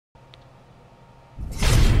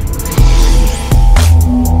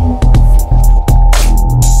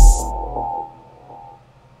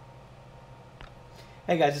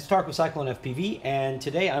Hey guys, it's Tarek with Cyclone FPV, and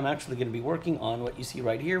today I'm actually going to be working on what you see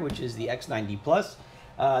right here, which is the X9D Plus.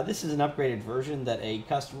 This is an upgraded version that a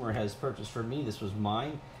customer has purchased for me. This was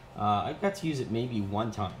mine. I got to use it maybe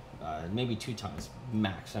one time, maybe two times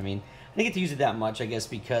max. I mean, I didn't get to use it that much, I guess,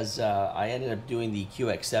 because I ended up doing the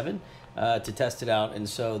QX7 to test it out, and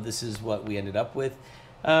so this is what we ended up with.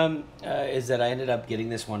 Is that I ended up getting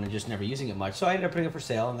this one and just never using it much. So I ended up putting it for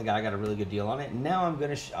sale, and the guy got a really good deal on it. And now I'm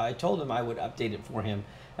gonna, I told him I would update it for him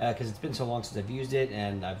because it's been so long since I've used it,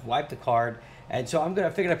 and I've wiped the card. And so I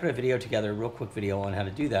figured I'd put a video together, a real quick video on how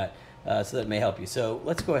to do that, so that may help you. So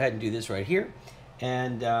let's go ahead and do this right here.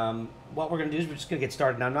 And what we're gonna do is we're just gonna get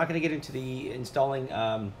started. Now I'm not gonna get into the installing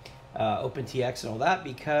OpenTX and all that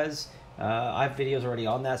because I have videos already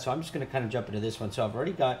on that. So I'm just gonna kind of jump into this one. So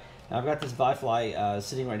I've got this Wi-Fi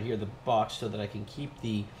sitting right here in the box so that I can keep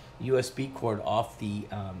the USB cord off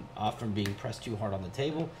from being pressed too hard on the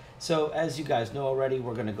table. So as you guys know already,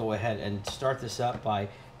 we're going to go ahead and start this up by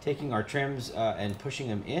taking our trims and pushing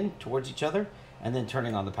them in towards each other and then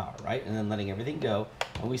turning on the power, right? And then letting everything go.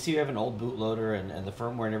 And we see we have an old bootloader and the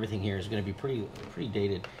firmware and everything here is going to be pretty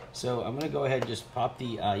dated. So I'm going to go ahead and just pop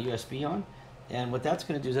the USB on. And what that's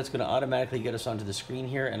going to do is that's going to automatically get us onto the screen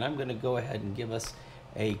here. And I'm going to go ahead and give us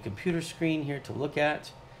a computer screen here to look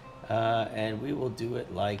at, and we will do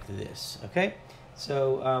it like this. Okay,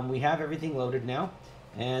 so we have everything loaded now,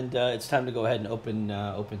 and it's time to go ahead and open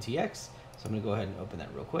OpenTX. So I'm going to go ahead and open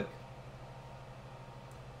that real quick,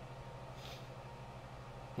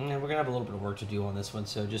 and we're going to have a little bit of work to do on this one,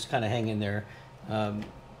 so just kind of hang in there. I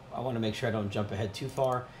want to make sure I don't jump ahead too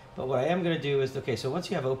far, but what I am going to do is, okay, so once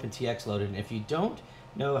you have OpenTX loaded, and if you don't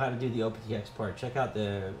know how to do the OpenTX part, check out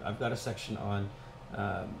I've got a section on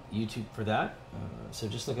YouTube for that, so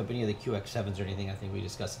just look up any of the QX7s or anything. I think we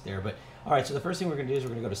discussed it there. But all right, so the first thing we're going to do is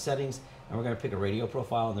we're going to go to settings, and we're going to pick a radio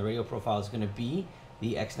profile, and the radio profile is going to be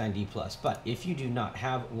the X9D Plus. But if you do not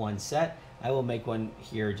have one set, I will make one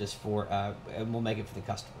here just for and we'll make it for the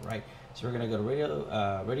customer, right? So we're going to go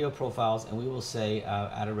to radio profiles, and we will say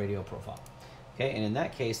add a radio profile. Okay, and in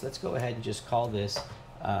that case, let's go ahead and just call this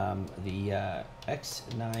the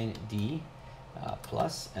X9D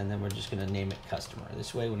Plus, and then we're just going to name it customer.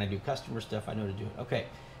 This way, when I do customer stuff, I know to do it. Okay,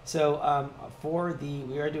 so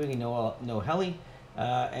we are doing a no heli,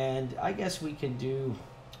 and I guess we can do,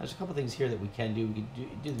 there's a couple things here that we can do. We can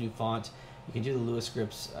do the new font. You can do the Lewis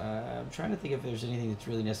scripts. I'm trying to think if there's anything that's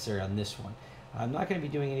really necessary on this one. I'm not going to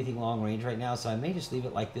be doing anything long range right now, so I may just leave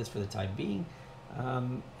it like this for the time being.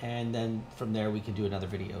 And then from there we can do another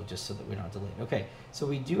video just so that we're not delayed. Okay, so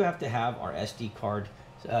we do have to have our SD card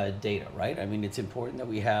data, right? I mean, it's important that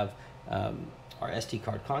we have our SD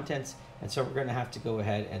card contents, and so we're going to have to go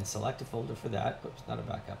ahead and select a folder for that. Oops, not a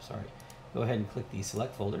backup, sorry. Go ahead and click the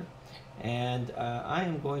select folder, and I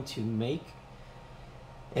am going to make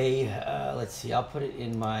a, let's see, I'll put it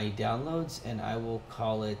in my downloads, and I will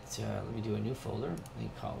call it, let me do a new folder. Let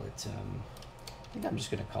me call it, I think I'm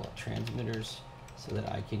just going to call it transmitters so that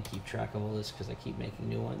I can keep track of all this because I keep making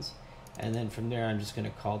new ones. And then from there, I'm just going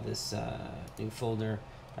to call this new folder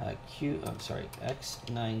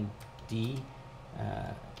X9D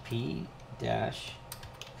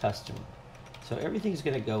P-customer. So everything's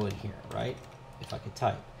going to go in here, right? If I could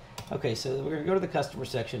type. Okay, so we're going to go to the customer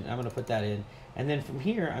section. I'm going to put that in. And then from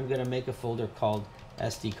here, I'm going to make a folder called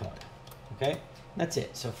SD card. Okay, that's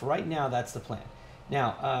it. So for right now, that's the plan.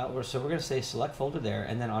 Now, so we're going to say select folder there.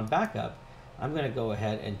 And then on backup, I'm going to go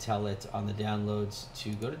ahead and tell it on the downloads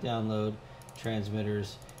to go to download,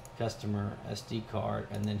 transmitters, customer, SD card,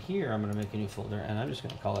 and then here I'm going to make a new folder, and I'm just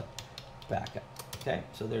going to call it backup. Okay,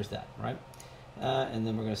 so there's that, right? And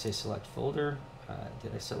then we're going to say select folder.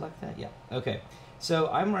 Did I select that? Yeah. Okay, so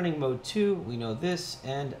I'm running mode 2. We know this,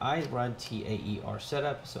 and I run TAER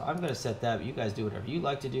setup. So I'm going to set that. You guys do whatever you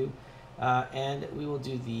like to do, and we will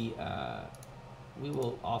do the. We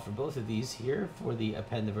will offer both of these here for the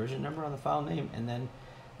append the version number on the file name, and then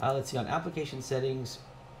let's see, on application settings,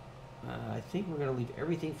 I think we're going to leave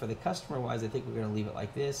everything for the customer wise. I think we're going to leave it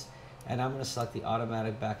like this, and I'm going to select the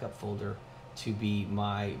automatic backup folder to be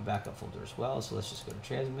my backup folder as well. So let's just go to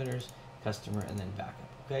transmitters, customer, and then backup.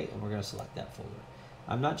 Okay, and we're going to select that folder.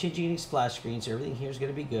 I'm not changing any splash screens, so everything here is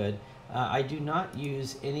going to be good. I do not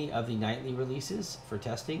use any of the nightly releases for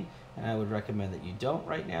testing, and I would recommend that you don't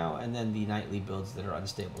right now, and then the nightly builds that are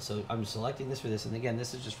unstable. So I'm selecting this for this, and again,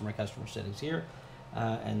 this is just for my customer settings here,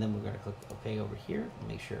 and then we're going to click OK over here,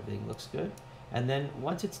 make sure everything looks good. And then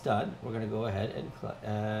once it's done, we're going to go ahead and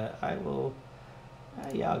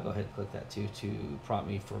yeah, I'll go ahead and click that too to prompt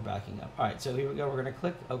me for backing up. All right, so here we go. We're going to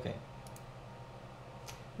click OK.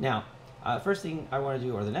 Now, First thing I want to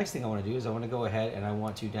do, or the next thing I want to do, is I want to go ahead and I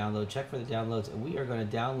want to download, check for the downloads, and we are going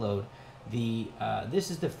to download the,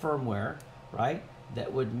 this is the firmware, right,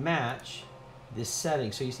 that would match this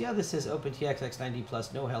setting. So you see how this says OpenTX X9D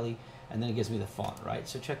Plus, no heli, and then it gives me the font, right?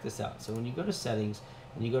 So check this out. So when you go to settings,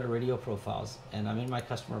 and you go to radio profiles, and I'm in my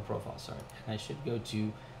customer profile, sorry, and I should go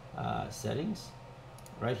to settings,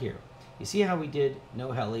 right here. You see how we did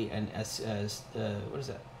no heli and what is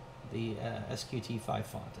that? The SQT5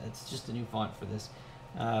 font. It's just a new font for this.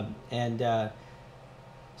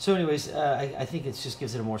 So anyways, I think it just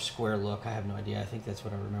gives it a more square look. I have no idea. I think that's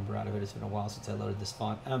what I remember out of it. It's been a while since I loaded this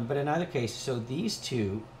font. But in either case, so these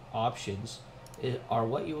two options are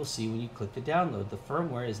what you will see when you click the download. The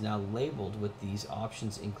firmware is now labeled with these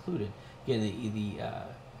options included. Again,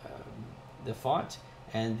 the font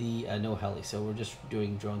and the no heli. So we're just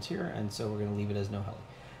doing drones here, and so we're going to leave it as no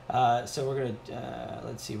heli. So we're going to,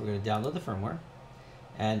 let's see, we're going to download the firmware.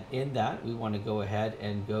 And in that, we want to go ahead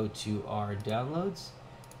and go to our downloads,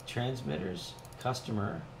 transmitters,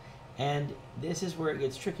 customer. And this is where it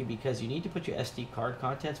gets tricky because you need to put your SD card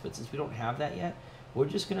contents, but since we don't have that yet, we're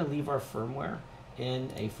just going to leave our firmware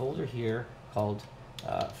in a folder here called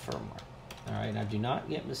firmware. All right, now do not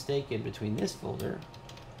get mistaken between this folder.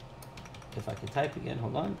 If I can type again,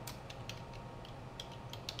 hold on.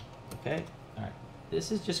 Okay, all right. This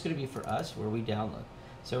is just going to be for us where we download.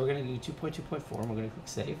 So we're going to do 2.2.4 and we're going to click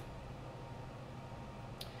save.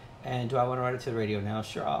 And do I want to write it to the radio now?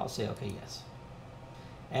 Sure, I'll say okay, yes.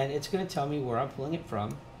 And it's going to tell me where I'm pulling it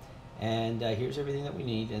from. And here's everything that we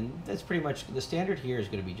need. And that's pretty much, the standard here is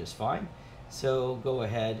going to be just fine. So go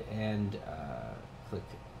ahead and click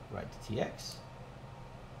write to TX.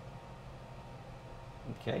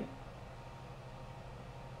 Okay.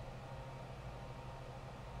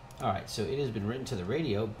 All right, so it has been written to the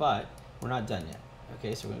radio, but we're not done yet.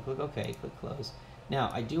 Okay, so we're going to click OK, click close.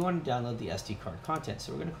 Now, I do want to download the SD card contents.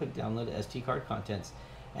 So we're going to click download SD card contents.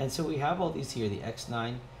 And so we have all these here, the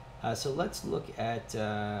X9. So let's look at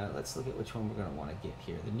which one we're going to want to get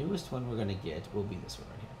here. The newest one we're going to get will be this one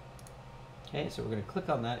right here. Okay, so we're going to click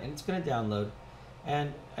on that, and it's going to download.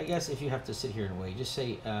 And I guess if you have to sit here and wait, just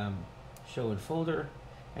say show in folder,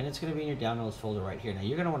 and it's going to be in your downloads folder right here. Now,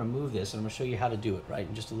 you're going to want to move this, and I'm going to show you how to do it, right,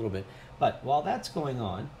 in just a little bit. But while that's going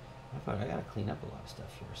on, I got to clean up a lot of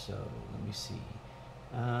stuff here. So let me see.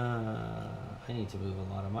 I need to move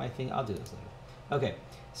a lot of my thing. I'll do this later. Okay,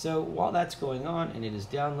 so while that's going on and it is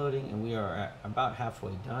downloading and we are at about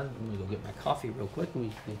halfway done, I'm going to go get my coffee real quick and we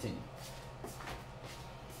can continue.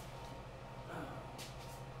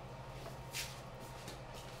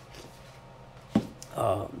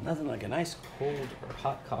 Nothing like a nice cold or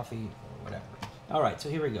hot coffee or whatever. All right, so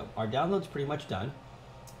here we go. Our download's pretty much done.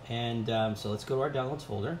 And so let's go to our downloads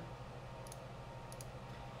folder.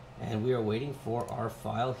 And we are waiting for our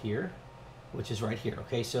file here, which is right here.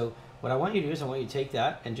 Okay, so what I want you to do is I want you to take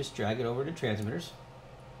that and just drag it over to transmitters.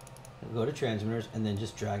 Go to transmitters and then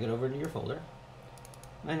just drag it over into your folder.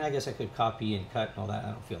 And I guess I could copy and cut and all that.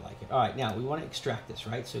 I don't feel like it. All right, now we want to extract this,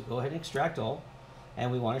 right? So go ahead and extract all. And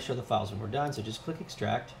we want to show the files when we're done. So just click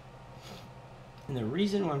extract. And the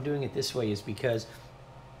reason why I'm doing it this way is because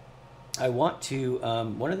I want to,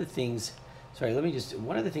 one of the things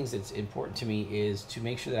that's important to me is to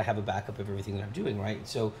make sure that I have a backup of everything that I'm doing, right?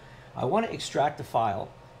 So I want to extract the file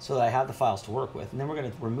so that I have the files to work with. And then we're going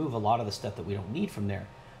to remove a lot of the stuff that we don't need from there.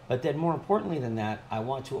 But then more importantly than that, I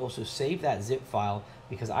want to also save that zip file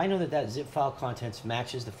because I know that that zip file contents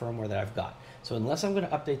matches the firmware that I've got. So unless I'm going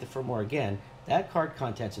to update the firmware again, that card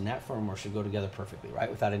contents and that firmware should go together perfectly, right?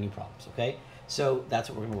 Without any problems, okay? So that's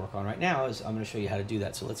what we're going to work on right now is I'm going to show you how to do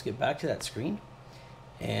that. So let's get back to that screen.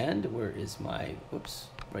 And where is my, oops,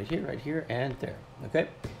 right here, and there, okay?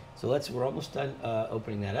 So we're almost done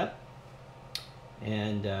opening that up.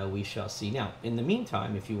 And we shall see. Now, in the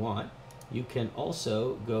meantime, if you want, you can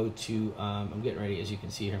also go to, I'm getting ready, as you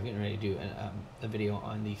can see here, I'm getting ready to do a video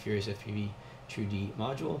on the FrSky TrueD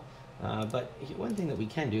module. But one thing that we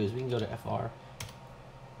can do is we can go to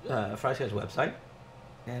FrSky's website.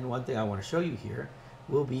 And one thing I want to show you here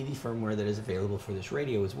will be the firmware that is available for this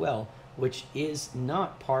radio as well, which is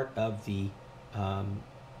not part of the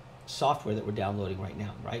software that we're downloading right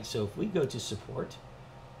now, right? So if we go to support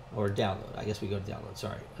or download, I guess we go to download,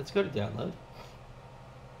 sorry. Let's go to download.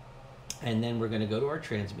 And then we're going to go to our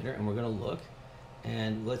transmitter and we're going to look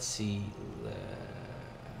and let's see.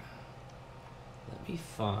 Let me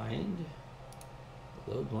find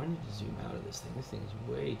the load. I need to zoom out of this thing. This thing is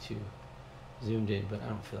way too zoomed in, but I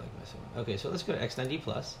don't feel like messing with it. Okay, so let's go to X9D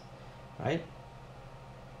Plus, right?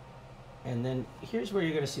 And then here's where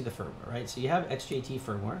you're going to see the firmware, right? So you have XJT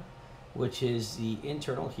firmware, which is the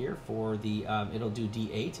internal here for the, it'll do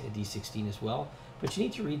D8 and D16 as well. But you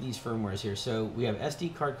need to read these firmwares here. So we have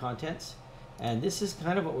SD card contents, and this is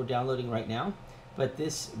kind of what we're downloading right now. But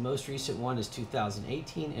this most recent one is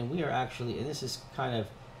 2018, and we are actually, and this is kind of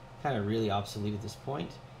really obsolete at this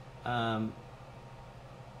point. Let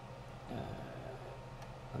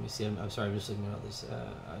me see. I'm sorry. I'm just looking at all this.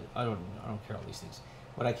 I don't care all these things.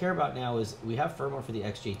 What I care about now is we have firmware for the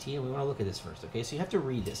XJT, and we want to look at this first. Okay, so you have to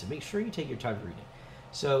read this and make sure you take your time to read it.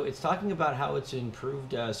 So it's talking about how it's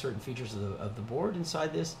improved certain features of the board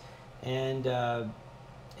inside this, and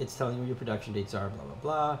it's telling you where your production dates are, blah blah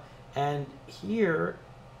blah. And here,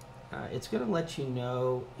 it's going to let you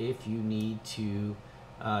know if you need to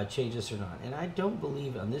change this or not. And I don't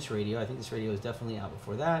believe on this radio. I think this radio is definitely out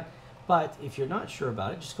before that. But if you're not sure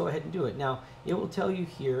about it, just go ahead and do it. Now, it will tell you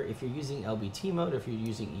here if you're using LBT mode, if you're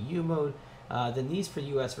using EU mode, then these for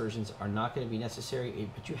US versions are not going to be necessary,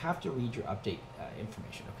 but you have to read your update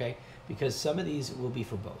information, okay? Because some of these will be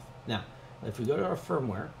for both. Now, if we go to our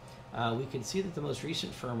firmware, we can see that the most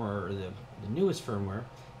recent firmware, or the newest firmware,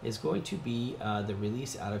 is going to be the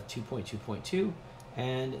release out of 2.2.2,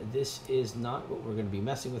 and this is not what we're going to be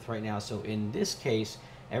messing with right now. So in this case,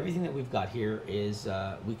 everything that we've got here is,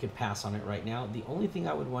 we could pass on it right now. The only thing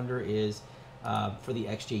I would wonder is, for the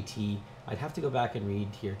XJT, I'd have to go back and read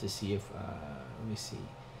here to see if, let me see.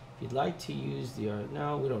 If you'd like to use the,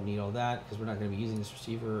 no, we don't need all that because we're not going to be using this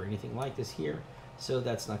receiver or anything like this here. So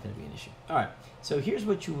that's not going to be an issue. All right, so here's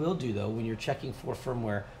what you will do though when you're checking for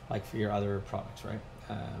firmware, like for your other products, right?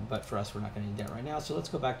 But for us, we're not going to need that right now. So let's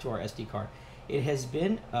go back to our SD card. It has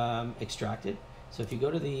been extracted. So if you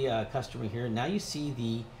go to the customer here, now you see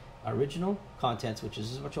the original contents, which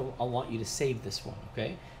is what I want you to save this one,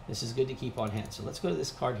 okay? This is good to keep on hand. So let's go to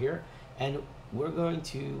this card here, and we're going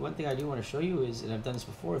to, one thing I do want to show you is, and I've done this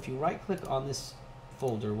before, if you right click on this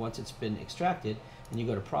folder once it's been extracted, and you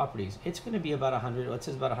go to properties, it's going to be about 100, it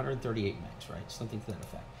says about 138 megs, right? Something to that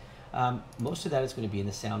effect. Most of that is going to be in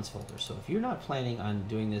the sounds folder. So if you're not planning on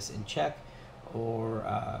doing this in Czech, or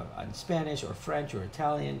in Spanish, or French, or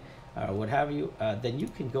Italian, what have you, then you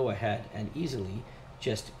can go ahead and easily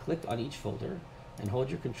just click on each folder and hold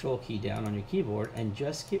your control key down on your keyboard and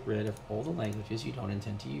just get rid of all the languages you don't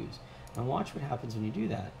intend to use. And watch what happens when you do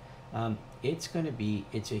that.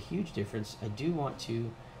 It's a huge difference. I do want to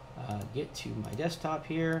get to my desktop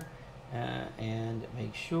here and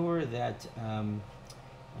make sure that I'm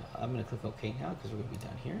going to click OK now because we're going to be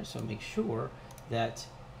done here. So make sure that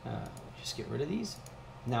just get rid of these.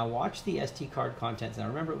 Now watch the SD card contents. Now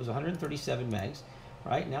remember, it was 137 megs,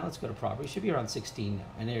 right? Now let's go to property. It should be around 16 now,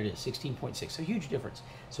 and there it is, 16.6. So huge difference.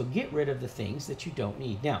 So get rid of the things that you don't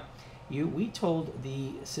need. Now, we told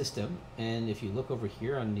the system, and if you look over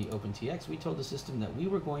here on the OpenTX, we told the system that we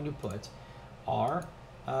were going to put our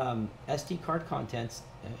SD card contents.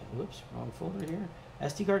 Whoops, wrong folder here.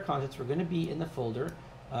 SD card contents were going to be in the folder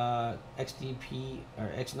XDP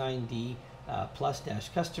or X9D plus dash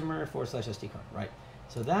customer / SD card, right?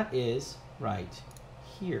 So that is right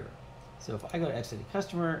here. So if I go to XD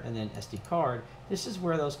customer and then SD card, this is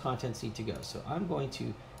where those contents need to go. So I'm going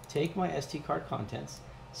to take my SD card contents,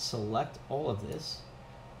 select all of this,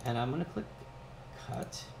 and I'm going to click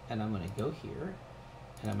cut, and I'm going to go here,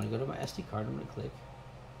 and I'm going to go to my SD card, I'm going to click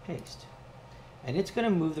paste. And it's going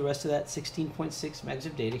to move the rest of that 16.6 megs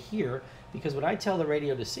of data here, because when I tell the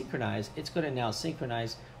radio to synchronize, it's going to now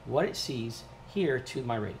synchronize what it sees here to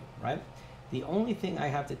my radio, right? The only thing I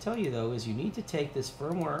have to tell you though is you need to take this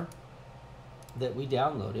firmware that we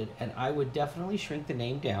downloaded, and I would definitely shrink the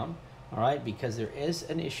name down, all right, because there is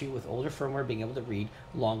an issue with older firmware being able to read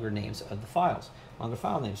longer names of the files, longer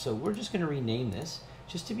file names. So we're just going to rename this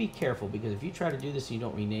just to be careful, because if you try to do this and you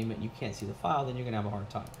don't rename it and you can't see the file, then you're going to have a hard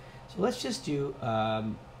time. So let's just do,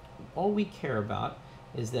 all we care about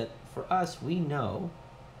is that for us, we know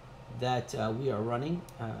that we are running,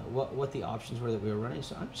 what the options were that we were running.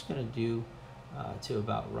 So I'm just going to do to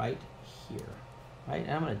about right here, right?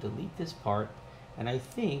 And I'm going to delete this part, and I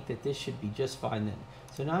think that this should be just fine then.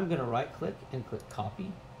 So now I'm going to right click and click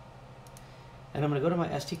copy, and I'm going to go to my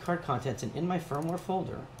SD card contents, and in my firmware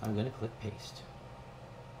folder, I'm going to click paste.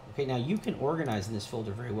 Okay, now you can organize in this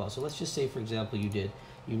folder very well. So let's just say, for example, you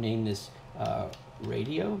named this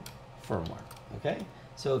radio firmware, okay?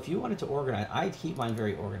 So if you wanted to organize, I'd keep mine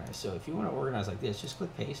very organized. So if you want to organize like this, just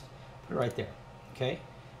click paste, put it right there, okay?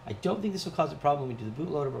 I don't think this will cause a problem when we do the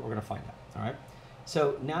bootloader, but we're going to find out, all right?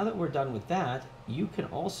 So now that we're done with that, you can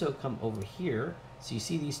also come over here. So you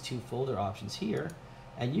see these two folder options here,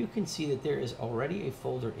 and you can see that there is already a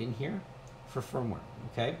folder in here for firmware,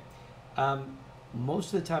 okay?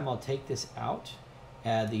 Most of the time I'll take this out,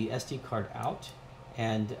 the SD card out,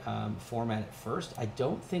 and format it first. I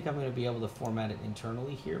don't think I'm going to be able to format it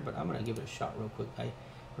internally here, but I'm going to give it a shot real quick. I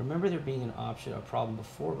remember there being an option, a problem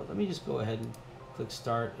before, but let me just go ahead and click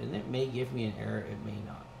start, and it may give me an error, it may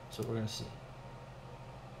not. So we're going to see.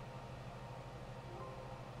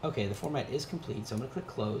 Okay, the format is complete, so I'm going to click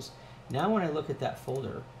close. Now when I look at that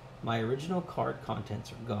folder, my original card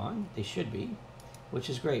contents are gone. They should be, which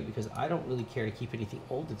is great because I don't really care to keep anything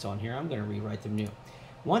old that's on here. I'm going to rewrite them new.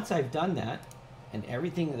 Once I've done that, and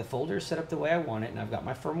everything, the folder is set up the way I want it, and I've got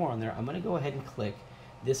my firmware on there, I'm going to go ahead and click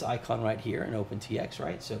this icon right here in OpenTX,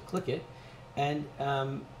 right? So click it, and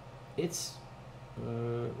it's,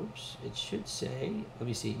 oops, it should say, let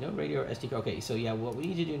me see, no radio or SD card. Okay, so yeah, what we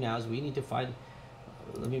need to do now is we need to find,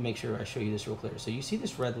 let me make sure I show you this real clear. So you see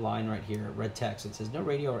this red line right here, red text, it says no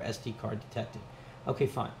radio or SD card detected. Okay,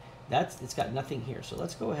 fine. It's got nothing here. So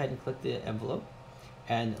let's go ahead and click the envelope,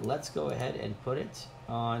 and let's go ahead and put it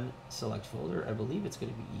on select folder. I believe it's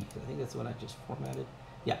going to be E. I think that's the one I just formatted.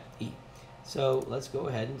 Yeah, E. So let's go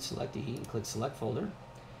ahead and select E and click select folder.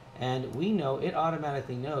 And we know, it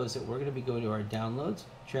automatically knows that we're going to be going to our downloads,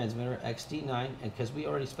 transmitter XD9, and because we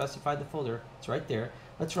already specified the folder, it's right there.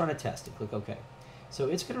 Let's run a test and click OK. So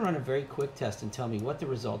it's going to run a very quick test and tell me what the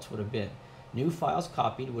results would have been. New files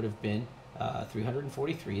copied would have been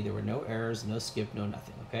 343. There were no errors, no skip, no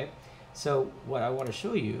nothing. Okay. So what I want to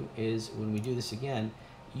show you is when we do this again,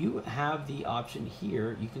 you have the option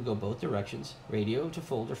here. You can go both directions, radio to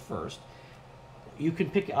folder first. You can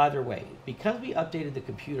pick either way. Because we updated the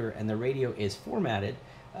computer and the radio is formatted,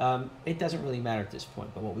 it doesn't really matter at this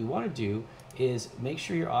point. But what we want to do is make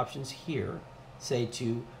sure your options here say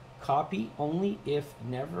to copy only if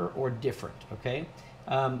never or different, okay?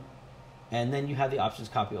 And then you have the options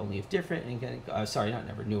copy only if different, and sorry, not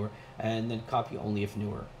never, newer, and then copy only if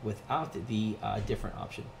newer without the different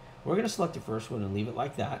option. We're going to select the first one and leave it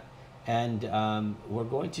like that, and we're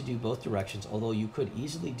going to do both directions, although you could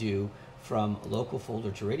easily do from local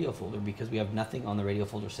folder to radio folder because we have nothing on the radio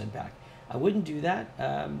folder sent back. I wouldn't do that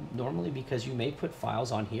normally because you may put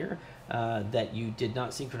files on here that you did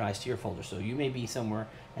not synchronize to your folder. So you may be somewhere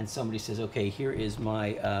and somebody says, okay, here is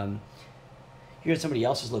my, here's somebody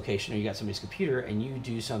else's location, or you got somebody's computer, and you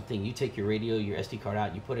do something, you take your radio, your SD card out,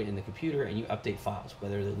 and you put it in the computer and you update files,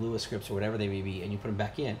 whether they're Lua scripts or whatever they may be, and you put them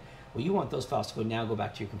back in. Well, you want those files to go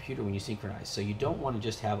back to your computer when you synchronize. So you don't want to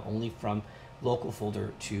just have only from local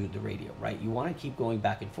folder to the radio, right? You want to keep going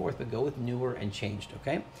back and forth, but go with newer and changed,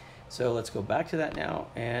 okay? So let's go back to that now,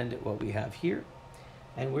 and what we have here,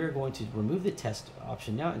 and we're going to remove the test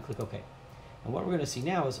option now and click OK. And what we're going to see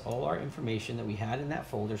now is all our information that we had in that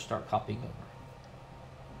folder start copying over.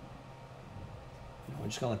 We're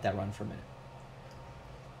just going to let that run for a minute.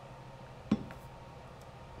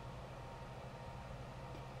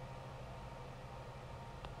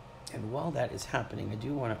 And while that is happening, I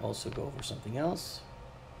do want to also go over something else.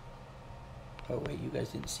 Oh wait, you guys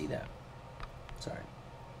didn't see that. Sorry.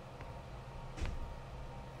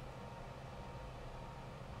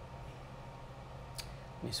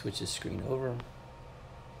 Let me switch this screen over.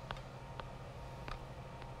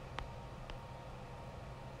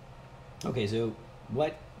 Okay, so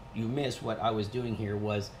what you missed, what I was doing here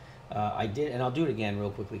was I did, and I'll do it again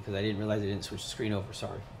real quickly because I didn't realize I didn't switch the screen over.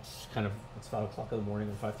 Sorry. It's 5 o'clock in the morning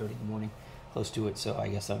or 5:30 in the morning, close to it. So I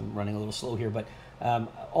guess I'm running a little slow here. But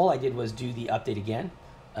all I did was do the update again,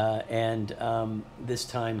 and this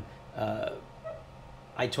time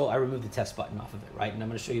I removed the test button off of it, right? And I'm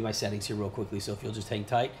going to show you my settings here real quickly. So if you'll just hang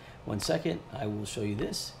tight 1 second, I will show you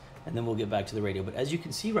this, and then we'll get back to the radio. But as you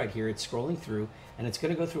can see right here, it's scrolling through, and it's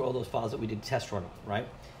going to go through all those files that we did test run on, right?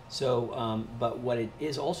 So, but what it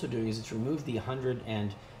is also doing is it's removed the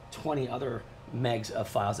 120 other megs of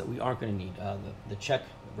files that we aren't going to need. The Czech,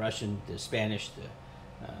 the Russian, the Spanish,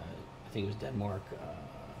 I think it was Denmark.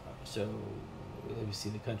 So let me see,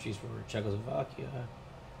 the countries were Czechoslovakia.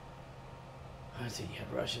 Let's see, you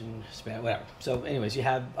had Russian, Spanish, whatever. So anyways, you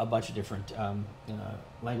have a bunch of different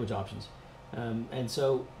language options. And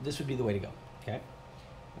so this would be the way to go, okay?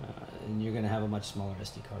 And you're going to have a much smaller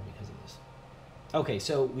SD card because of this. Okay,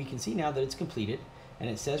 so we can see now that it's completed, and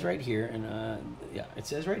it says right here, and yeah, it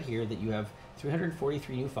says right here that you have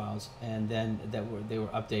 343 new files, and then they were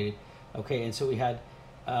updated. Okay, and so we had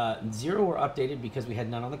 0 were updated because we had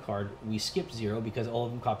none on the card. We skipped 0 because all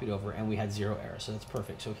of them copied over, and we had 0 errors. So that's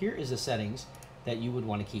perfect. So here is the settings that you would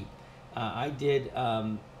want to keep.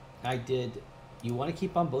 You want to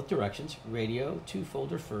keep on both directions, radio to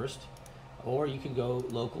folder first, or you can go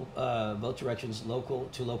local, both directions, local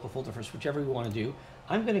to local folder first, whichever you want to do.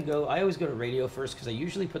 I always go to radio first because I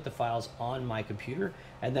usually put the files on my computer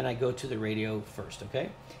and then I go to the radio first, okay?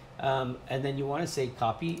 And then you want to say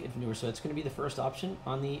copy if newer. So it's going to be the first option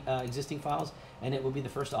on the existing files, and it will be the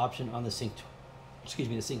first option on the sync,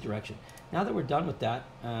 the sync direction. Now that we're done with that,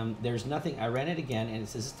 there's nothing. I ran it again, and it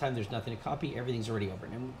says this time there's nothing to copy. Everything's already over,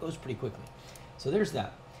 and it goes pretty quickly. So there's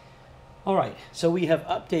that. All right, so we have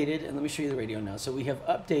updated, and let me show you the radio now. So we have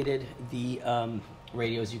updated the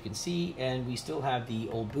radio, as you can see, and we still have the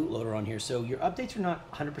old bootloader on here. So your updates are not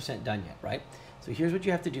 100% done yet, right? So here's what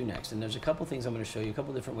you have to do next, and there's a couple things I'm going to show you, a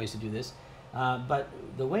couple different ways to do this. But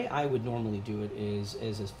the way I would normally do it is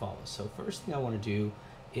as follows. So first thing I want to do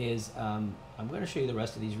is I'm going to show you the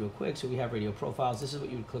rest of these real quick. So we have radio profiles. This is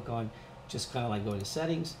what you would click on, just kind of like go to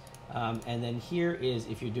settings. And then here is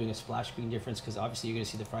if you're doing a splash screen difference, because obviously you're going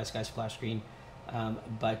to see the FrSky splash screen,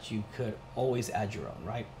 but you could always add your own,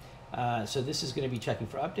 right? So this is going to be checking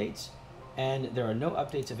for updates, and there are no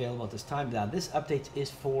updates available at this time. Now this update is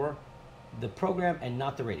for the program and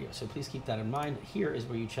not the radio, so please keep that in mind. Here is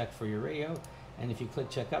where you check for your radio, and if you click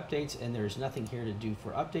check updates, and there's nothing here to do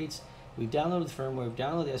for updates. We've downloaded the firmware, we've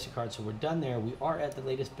downloaded the SD card, so we're done there. We are at the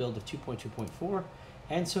latest build of 2.2.4.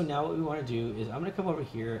 And so now what we want to do is I'm going to come over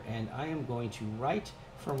here, and I am going to write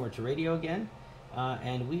firmware to radio again,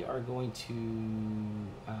 and we are going to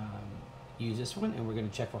use this one, and we're going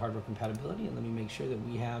to check for hardware compatibility, and let me make sure that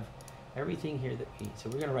we have everything here that we need. So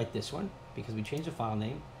we're going to write this one because we changed the file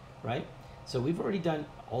name, right? So we've already done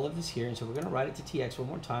all of this here, and so we're going to write it to TX one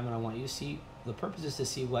more time, and I want you to see, the purpose is to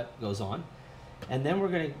see what goes on. And then we're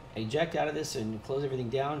going to eject out of this and close everything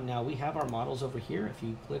down. Now we have our models over here. If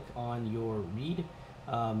you click on your read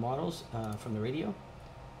models from the radio,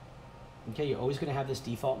 okay, you're always going to have this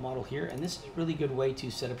default model here, and this is a really good way to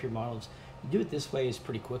set up your models. You do it this way is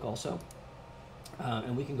pretty quick also,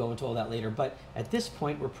 and we can go into all that later, but at this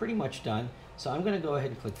point we're pretty much done. So I'm going to go ahead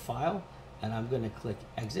and click File, and I'm going to click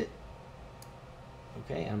Exit.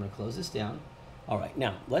 Okay, and I'm going to close this down. All right,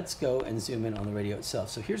 now let's go and zoom in on the radio itself.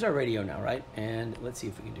 So here's our radio now, right? And let's see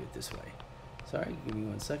if we can do it this way. Sorry, give me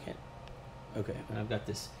 1 second. Okay, and I've got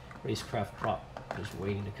this racecraft prop just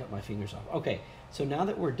waiting to cut my fingers off. Okay, so now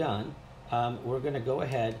that we're done, we're going to go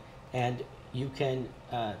ahead, and you can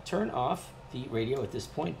turn off the radio at this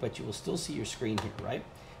point, but you will still see your screen here, right?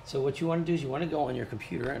 So what you want to do is you want to go on your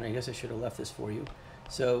computer, and I guess I should have left this for you.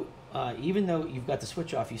 So even though you've got the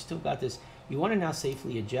switch off, you still got this. You want to now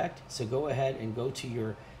safely eject, so go ahead and go to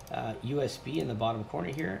your USB in the bottom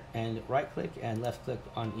corner here, and right click and left click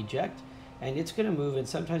on eject, and it's going to move, and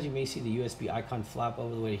sometimes you may see the USB icon flap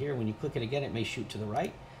over the way to here. When you click it again, it may shoot to the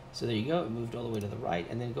right. So there you go, it moved all the way to the right,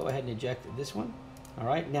 and then go ahead and eject this one. All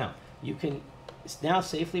right, now you can now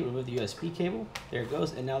safely remove the USB cable. There it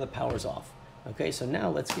goes, and now the power's off. Okay, so now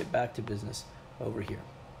let's get back to business over here,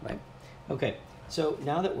 right? Okay, so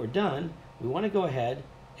now that we're done, we want to go ahead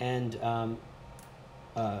and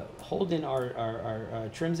hold in our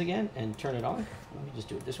trims again and turn it on. Let me just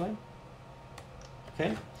do it this way.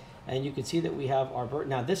 Okay, and you can see that we have our bird.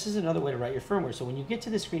 Now this is another way to write your firmware. So when you get to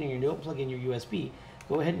the screen and you don't plug in your USB,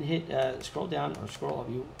 go ahead and hit scroll down or scroll up.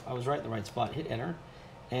 I was right in the right spot. Hit enter,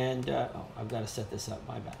 and oh, I've got to set this up.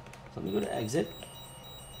 My bad. So let me go to exit.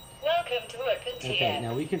 Welcome to OpenTX. Okay,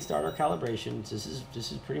 now we can start our calibration. This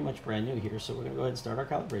is pretty much brand new here, so we're going to go ahead and start our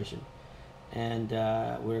calibration, and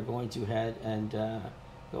we're going to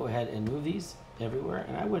go ahead and move these everywhere.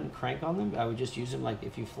 And I wouldn't crank on them. I would just use them like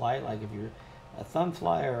if you fly, like if you're a thumb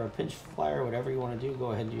fly or a pinch fly or whatever you want to do.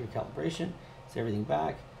 Go ahead and do your calibration. Set everything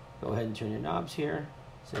back. Go ahead and turn your knobs here.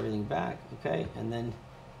 Set everything back. Okay, and then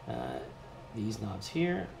these knobs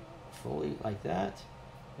here, fully like that.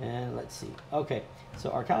 And let's see. Okay, so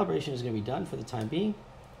our calibration is going to be done for the time being.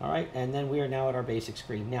 All right, and then we are now at our basic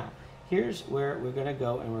screen. Now, here's where we're going to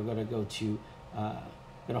go, and we're going to go to, going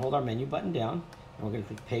to hold our menu button down, and we're going to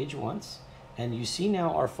click page once. And you see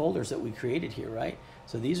now our folders that we created here, right?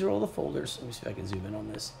 So these are all the folders. Let me see if I can zoom in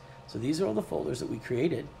on this. So these are all the folders that we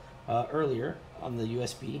created earlier on the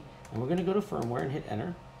USB. And we're going to go to firmware and hit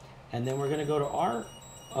enter. And then we're going to go to our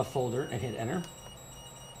folder and hit enter.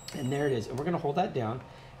 And there it is. And we're going to hold that down.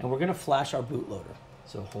 And we're going to flash our bootloader.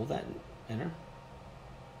 So hold that and enter.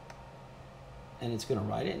 And it's going to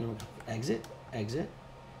write it. And we're going to exit, exit.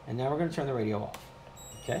 And now we're going to turn the radio off.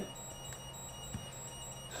 Okay.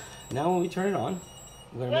 Now when we turn it on,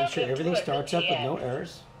 we're going to make sure everything starts up with no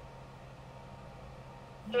errors.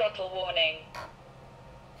 Throttle warning.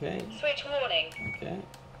 Okay. Switch warning. Okay.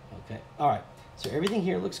 Okay. All right. So everything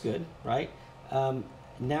here looks good, right?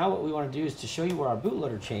 Now what we want to do is to show you where our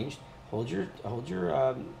bootloader changed. Hold your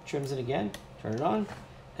trims in again. Turn it on,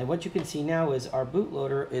 and what you can see now is our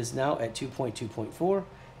bootloader is now at 2.2.4,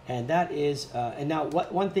 and that is. And now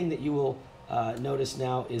one thing that you will notice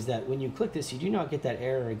now is that when you click this, you do not get that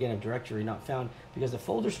error again of directory not found, because the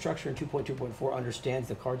folder structure in 2.2.4 understands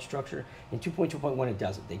the card structure. In 2.2.1 it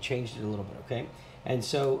doesn't. They changed it a little bit, okay? And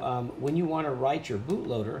so when you want to write your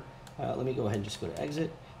bootloader, let me go ahead and just go to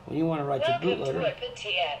exit. When you want to write your bootloader,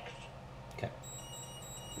 okay,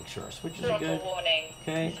 make sure our switches are good. Warning.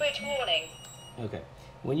 Okay. Switch warning. Okay.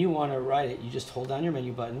 When you want to write it, you just hold down your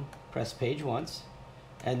menu button, press page once,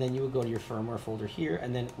 and then you would go to your firmware folder here,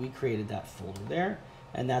 and then we created that folder there,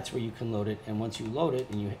 and that's where you can load it. And once you load it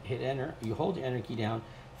and you hit enter, you hold the enter key down,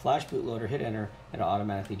 flash bootloader, hit enter, and it'll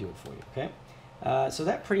automatically do it for you, okay? So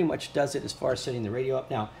that pretty much does it as far as setting the radio up.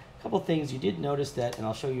 Now, a couple things you did notice that, and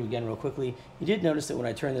I'll show you again real quickly, you did notice that when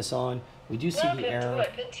I turn this on, we do see the error.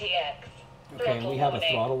 Okay, and we have a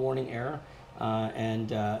throttle warning error,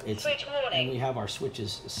 and we have our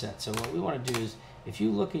switches set. So what we want to do is, if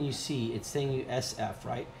you look and you see, it's saying you SF,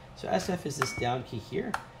 right? So SF is this down key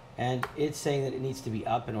here, and it's saying that it needs to be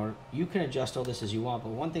up in order. You can adjust all this as you want,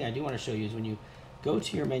 but one thing I do want to show you is when you go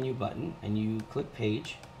to your menu button and you click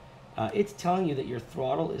page, it's telling you that your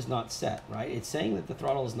throttle is not set, right? It's saying that the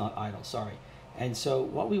throttle is not idle, sorry. And so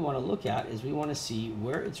what we want to look at is we want to see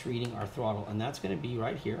where it's reading our throttle, and that's going to be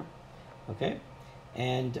right here, okay?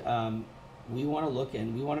 And we want to look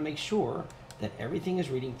and we want to make sure that everything is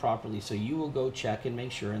reading properly. So you will go check and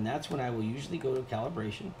make sure, and that's when I will usually go to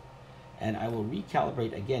calibration, and I will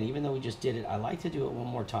recalibrate again. Even though we just did it, I like to do it one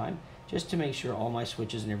more time just to make sure all my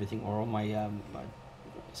switches and everything, or all my, my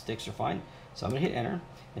sticks are fine. So I'm going to hit enter.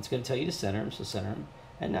 It's going to tell you to center them, so center them.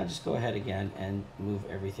 And now just go ahead again and move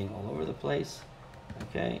everything all over the place.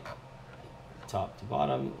 Okay, top to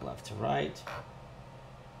bottom, left to right.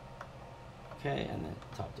 Okay, and then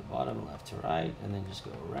top to bottom, left to right, and then just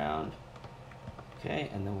go around. Okay,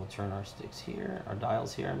 and then we'll turn our sticks here, our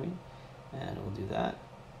dials here, I mean, and we'll do that.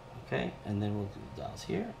 Okay, and then we'll do the dials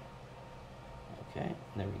here. Okay,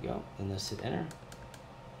 there we go. Then let's hit enter.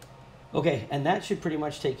 Okay, and that should pretty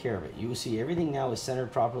much take care of it. You will see everything now is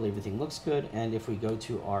centered properly, everything looks good, and if we go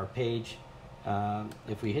to our page,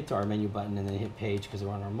 if we hit to our menu button and then hit page because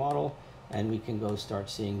we're on our model, and we can go start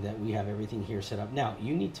seeing that we have everything here set up. Now,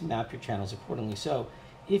 you need to map your channels accordingly. So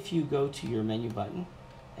if you go to your menu button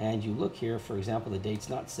and you look here, for example, the date's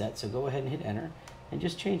not set, so go ahead and hit enter and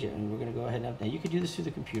just change it. And we're going to go ahead and now you could do this through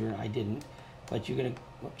the computer, and I didn't, but you're going to,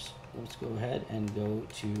 whoops, let's go ahead and go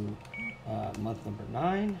to month number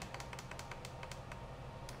 9.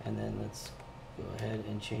 And then let's go ahead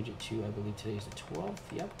and change it to, I believe today's the 12th,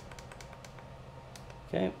 yep.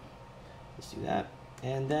 Okay, let's do that.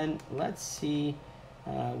 And then let's see,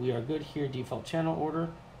 we are good here, default channel order.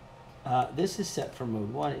 This is set for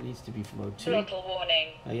mode 1, it needs to be for mode 2. Throttle warning.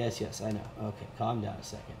 Oh, yes, I know. Okay, calm down a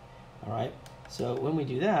second. All right, so when we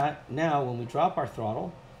do that, now when we drop our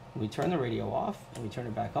throttle, we turn the radio off and we turn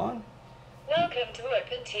it back on. Welcome to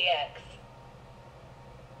OpenTX.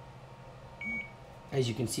 As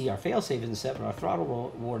you can see, our failsafe isn't set, but our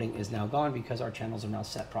throttle warning is now gone because our channels are now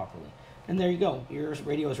set properly. And there you go. Your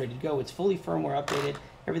radio is ready to go. It's fully firmware updated.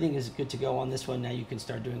 Everything is good to go on this one. Now you can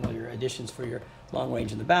start doing all your additions for your long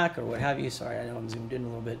range in the back or what have you. Sorry, I know I'm zoomed in a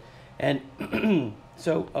little bit. And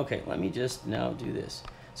so, okay, let me just now do this.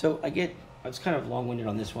 So I was kind of long-winded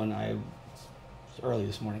on this one. It's early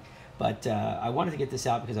this morning. But I wanted to get this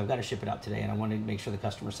out because I've got to ship it out today, and I wanted to make sure the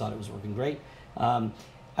customer saw it was working great.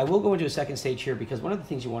 I will go into a second stage here because one of the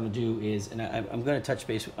things you want to do is, and I'm going to touch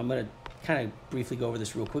base, I'm going to kind of briefly go over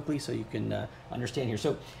this real quickly so you can understand here.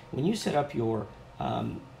 So when you set up your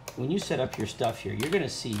stuff here, you're going to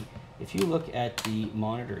see, if you look at the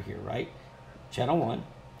monitor here, right? Channel 1,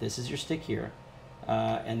 this is your stick here,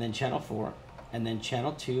 and then channel 4, and then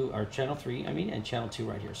channel 2, or channel 3, I mean, and channel 2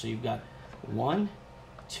 right here. So you've got 1,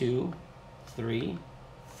 2, 3,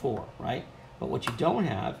 4, right? But what you don't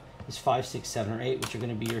have is 5, 6, 7, or 8, which are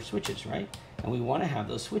going to be your switches, right? And we want to have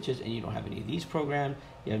those switches, and you don't have any of these programmed.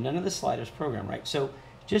 You have none of the sliders programmed, right? So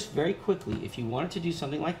just very quickly, if you wanted to do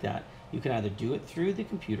something like that, you can either do it through the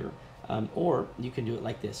computer, or you can do it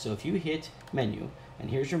like this. So if you hit menu,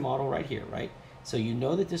 and here's your model right here, right? So you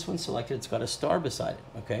know that this one's selected, it's got a star beside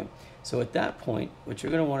it, okay? So at that point, what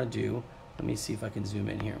you're going to want to do, let me see if I can zoom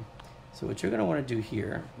in here. So what you're going to want to do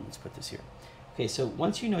here, let's put this here. Okay, so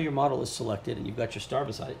once you know your model is selected and you've got your star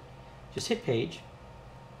beside it, just hit page,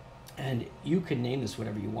 and you can name this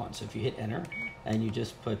whatever you want. So if you hit enter, and you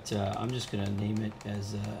just put, I'm just going to name it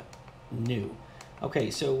as new.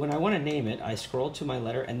 Okay, so when I want to name it, I scroll to my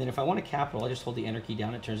letter, and then if I want a capital, I just hold the enter key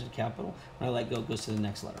down, it turns into capital. When I let go, it goes to the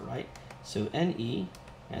next letter, right? So NE,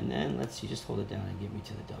 and then let's see, just hold it down and get me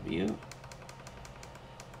to the W.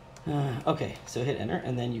 Okay, so hit enter,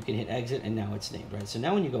 and then you can hit exit, and now it's named, right? So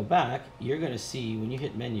now when you go back, you're going to see, when you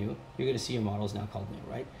hit menu, you're going to see your model is now called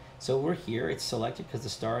new, right? So we're here, it's selected because the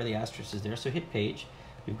star or the asterisk is there, so hit page.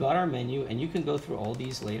 We've got our menu, and you can go through all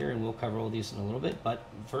these later, and we'll cover all these in a little bit, but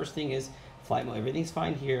first thing is flight mode, everything's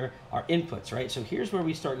fine here. Our inputs, right? So here's where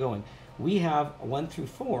we start going. We have 1 through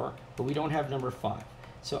 4, but we don't have number 5.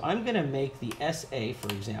 So I'm going to make the SA,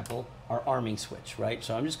 for example, our arming switch, right?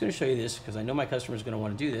 So I'm just going to show you this because I know my customer is going to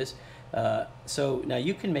want to do this. So now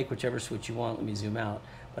you can make whichever switch you want. Let me zoom out.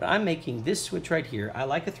 But I'm making this switch right here. I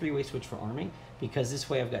like a 3-way switch for arming because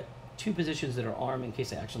this way I've got 2 positions that are arm in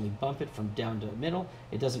case I actually bump it from down to middle.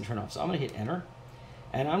 It doesn't turn off. So I'm going to hit enter.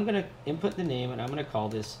 And I'm going to input the name, and I'm going to call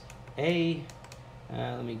this A.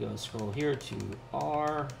 Let me go scroll here to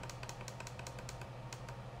R.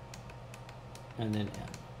 And then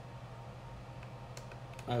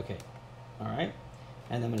M. Okay, all right.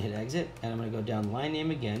 And then I'm gonna hit exit, and I'm gonna go down. Line name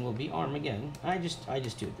again will be arm again. I just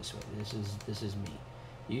do it this way. This is me.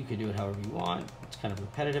 You could do it however you want. It's kind of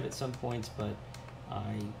repetitive at some points, but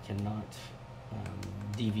I cannot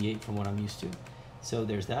deviate from what I'm used to. So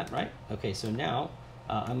there's that, right? Okay, so now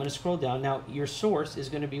I'm gonna scroll down. Now your source is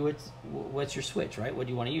gonna be what's your switch, right? What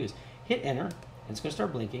do you want to use? Hit enter, and it's gonna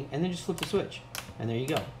start blinking, and then just flip the switch, and there you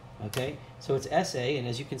go. Okay, so it's SA, and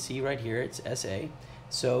as you can see right here, it's SA.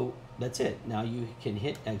 So that's it. Now you can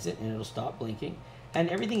hit exit, and it'll stop blinking. And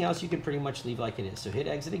everything else you can pretty much leave like it is. So hit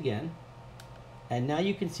exit again, and now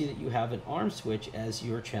you can see that you have an arm switch as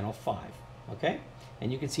your channel 5. Okay,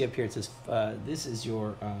 and you can see up here it says this is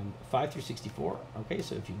your 5 through 64. Okay,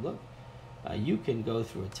 so if you look, you can go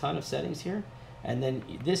through a ton of settings here, and then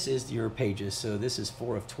this is your pages. So this is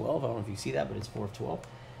 4 of 12. I don't know if you see that, but it's 4 of 12.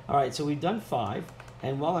 All right, so we've done 5.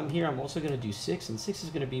 And while I'm here, I'm also going to do 6, and 6 is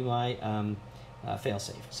going to be my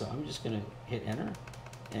fail-safe. So I'm just going to hit enter,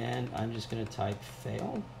 and I'm just going to type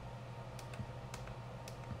fail.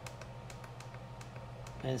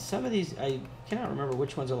 And some of these, I cannot remember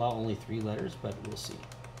which ones allow only 3 letters, but we'll see.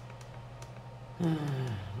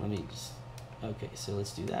 Let me just, okay, so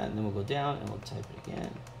let's do that, and then we'll go down, and we'll type it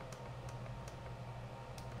again.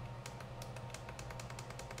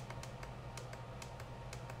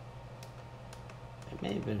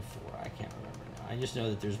 May have been 4, I can't remember now. I just know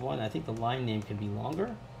that there's one. I think the line name can be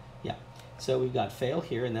longer. Yeah, so we've got fail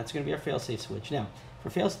here, and that's going to be our fail-safe switch. Now, for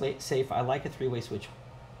fail-safe, I like a 3-way switch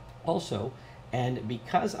also, and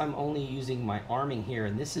because I'm only using my arming here,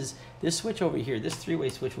 and this switch over here, this 3-way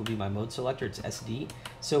switch will be my mode selector, it's SD,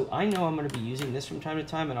 so I know I'm going to be using this from time to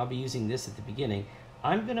time, and I'll be using this at the beginning.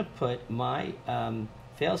 I'm going to put my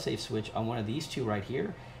fail-safe switch on one of these 2 right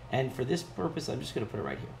here, and for this purpose, I'm just going to put it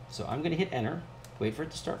right here. So I'm going to hit enter, wait for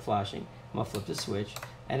it to start flashing. I'm gonna flip the switch,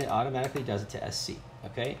 and it automatically does it to SC.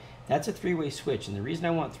 Okay, that's a 3-way switch, and the reason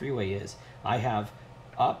I want 3-way is I have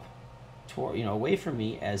up, toward, away from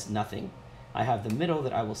me as nothing. I have the middle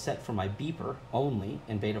that I will set for my beeper only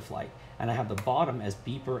in beta flight, and I have the bottom as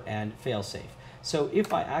beeper and fail-safe. So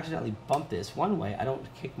if I accidentally bump this one way, I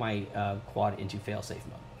don't kick my quad into fail-safe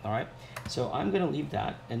mode. All right, so I'm gonna leave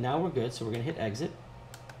that, and now we're good. So we're gonna hit exit,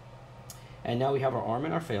 and now we have our arm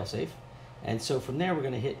and our fail-safe. And so from there, we're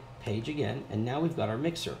going to hit page again, and now we've got our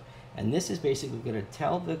mixer. And this is basically going to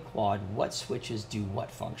tell the quad what switches do what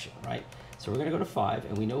function, right? So we're going to go to 5,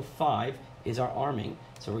 and we know 5 is our arming.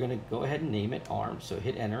 So we're going to go ahead and name it arm. So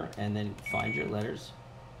hit enter, and then find your letters.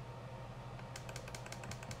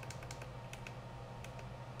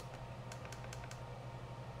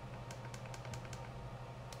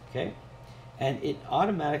 Okay. And it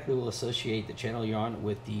automatically will associate the channel you're on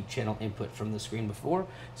with the channel input from the screen before.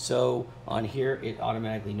 So on here, it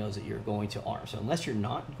automatically knows that you're going to ARM. So unless you're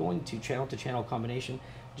not going to channel combination,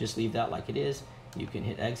 just leave that like it is. You can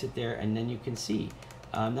hit exit there, and then you can see.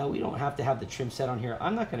 Now we don't have to have the trim set on here.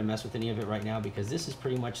 I'm not going to mess with any of it right now because this is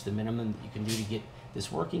pretty much the minimum that you can do to get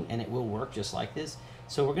this working, and it will work just like this.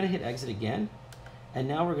 So we're going to hit exit again, and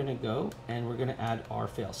now we're going to go and we're going to add our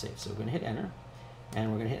fail-safe. So we're going to hit enter. And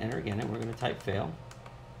we're going to hit enter again, and we're going to type fail.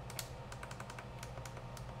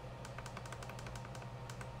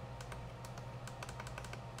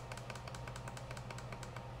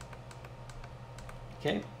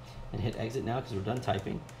 Okay, and hit exit now because we're done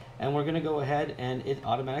typing. And we're going to go ahead, and it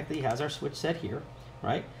automatically has our switch set here,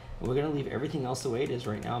 right? And we're going to leave everything else the way it is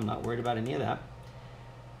right now. I'm not worried about any of that.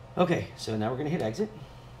 Okay, so now we're going to hit exit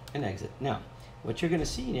and exit. Now, what you're going to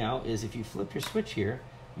see now is if you flip your switch here,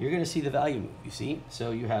 you're going to see the value move, you see?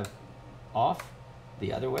 So you have off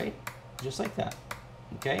the other way, just like that,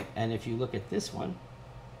 okay? And if you look at this one,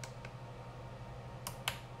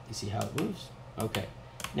 you see how it moves? Okay.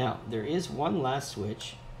 Now, there is one last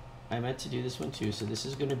switch. I meant to do this one too, so this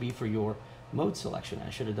is going to be for your mode selection. I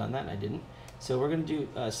should have done that and I didn't. So we're going to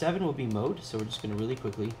do 7 will be mode. So we're just going to really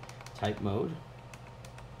quickly type mode.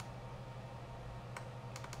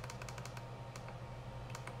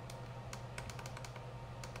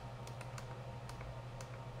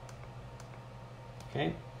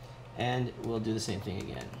 Okay, and we'll do the same thing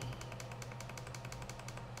again.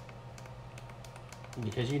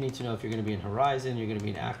 Because you need to know if you're going to be in horizon, you're going to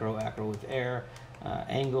be in acro with air,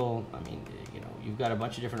 angle. I mean, you know, you've got a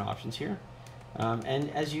bunch of different options here. And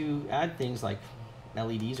as you add things like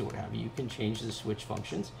LEDs or what have you, you can change the switch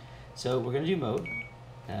functions. So we're going to do mode,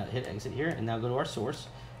 hit exit here, and now go to our source.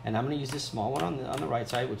 And I'm going to use this small one on the right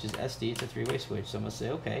side, which is SD. It's a 3-way switch. So I'm going to say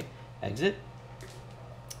OK, exit.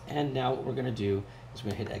 And now what we're going to do is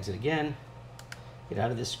we're going to hit exit again. Get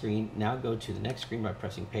out of this screen, now go to the next screen by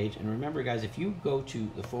pressing page. And remember guys, if you go to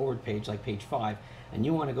the forward page like page 5 and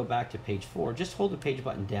you want to go back to page 4, just hold the page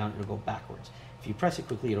button down, it'll go backwards. If you press it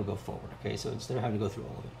quickly, it'll go forward, okay? So instead of having to go through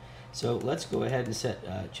all of it. So let's go ahead and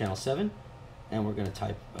set channel 7, and we're going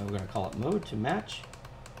to call it mode to match.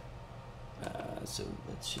 So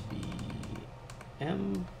that should be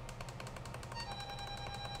M.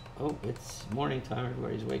 Oh, it's morning time,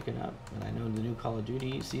 everybody's waking up, and I know the new Call of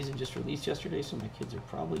Duty season just released yesterday, so my kids are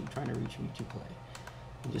probably trying to reach me to play.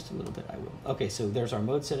 In just a little bit, I will. Okay, so there's our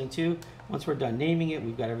mode setting too. Once we're done naming it,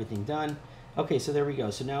 we've got everything done. Okay, so there we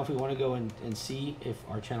go. So now if we want to go and see if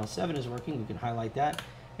our channel 7 is working, we can highlight that,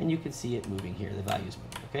 and you can see it moving here, the value's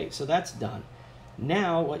moving. Okay, so that's done.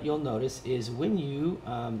 Now what you'll notice is when you,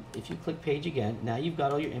 if you click page again, now you've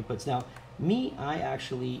got all your inputs. Now, I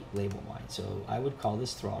actually label mine, so I would call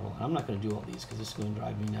this throttle. And I'm not going to do all these because this is going to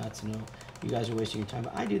drive me nuts. You know, you guys are wasting your time.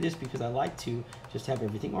 But I do this because I like to just have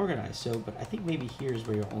everything organized. So, but I think maybe here's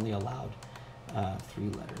where you're only allowed 3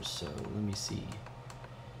 letters. So let me see.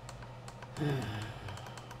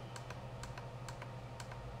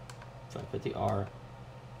 If I put the R,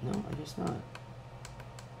 no, I guess not.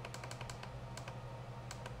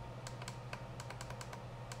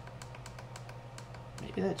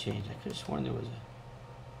 Maybe that changed. I could have sworn there was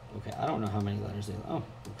a... Okay, I don't know how many letters they... Oh,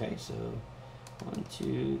 okay, so 1,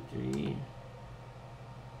 2, 3...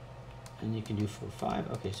 And you can do 4,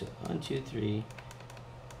 5. Okay, so 1, 2, 3...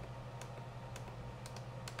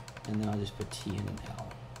 And then I'll just put T and an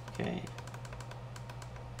L. Okay.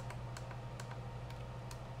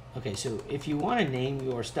 Okay, so if you want to name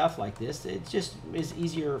your stuff like this, it just is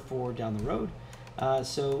easier for down the road.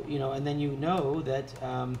 So, you know, and then you know that...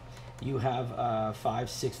 you have 5,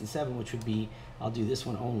 6, and 7, which would be, I'll do this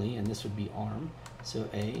one only, and this would be ARM. So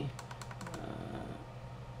A,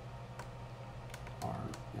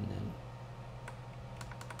 ARM, and then,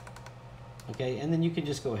 okay, and then you can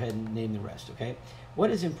just go ahead and name the rest, okay? What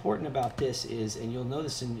is important about this is, and you'll know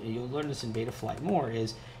this, you'll learn this in beta flight more,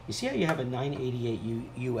 is you see how you have a 988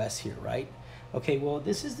 US here, right? Okay, well,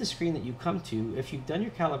 this is the screen that you come to if you've done your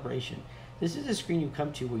calibration. This is the screen you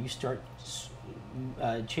come to where you start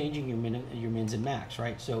changing your mins and max,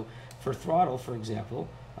 right? So for throttle, for example,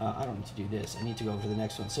 I don't need to do this. I need to go over to the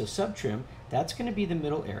next one. So sub trim, that's going to be the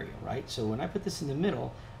middle area, right? So when I put this in the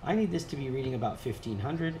middle, I need this to be reading about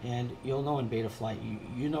 1500, and you'll know in beta flight,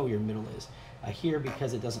 you know your middle is. Here,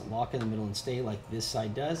 because it doesn't lock in the middle and stay like this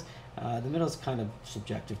side does, the middle is kind of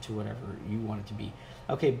subjective to whatever you want it to be.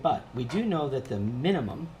 Okay, but we do know that the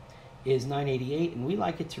minimum is 988, and we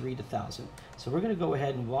like it to read 1000. So we're going to go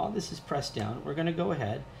ahead, and while this is pressed down, we're going to go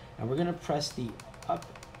ahead and we're going to press the up.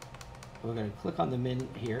 We're going to click on the min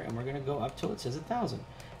here, and we're going to go up till it says 1000.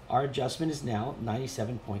 Our adjustment is now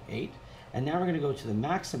 97.8, and now we're going to go to the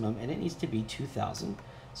maximum, and it needs to be 2000.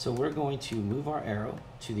 So we're going to move our arrow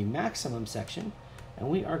to the maximum section, and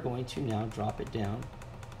we are going to now drop it down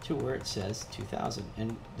to where it says 2000.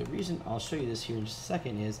 And the reason I'll show you this here in just a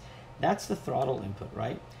second is that's the throttle input,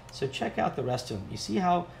 right? So check out the rest of them. You see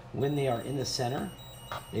how when they are in the center,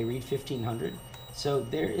 they read 1500? So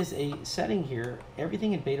there is a setting here.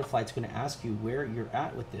 Everything in beta flight is going to ask you where you're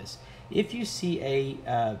at with this. If you see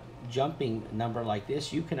a jumping number like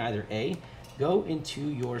this, you can either A, go into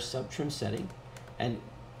your sub-trim setting and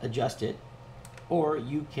adjust it, or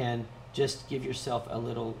you can just give yourself a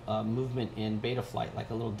little movement in beta flight, like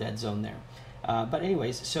a little dead zone there. But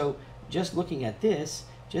anyways, so just looking at this,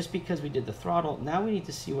 just because we did the throttle, now we need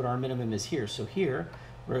to see what our minimum is here. So here,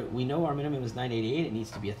 we know our minimum is 988, it needs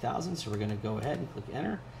to be 1000, so we're gonna go ahead and click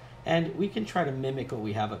enter. And we can try to mimic what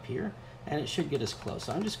we have up here, and it should get us close.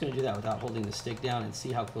 So I'm just gonna do that without holding the stick down and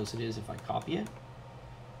see how close it is if I copy it.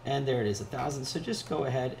 And there it is, 1000. So just go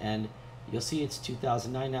ahead and you'll see it's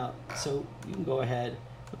 2009 now. So you can go ahead,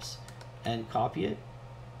 oops, and copy it,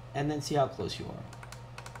 and then see how close you are.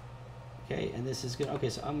 Okay, and this is good. Okay,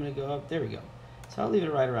 so I'm gonna go up, there we go. So I'll leave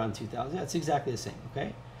it right around 2,000. That's exactly the same,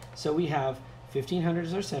 okay? So we have 1,500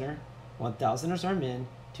 as our center, 1,000 as our min,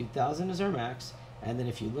 2,000 as our max, and then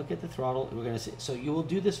if you look at the throttle, we're gonna see, so you will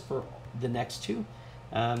do this for the next two.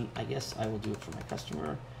 I guess I will do it for my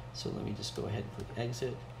customer. So let me just go ahead and click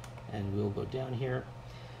exit, and we'll go down here,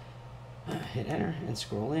 hit enter, and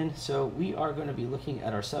scroll in. So we are gonna be looking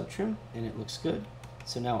at our sub trim, and it looks good.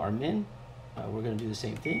 So now our min, we're gonna do the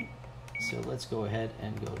same thing. So let's go ahead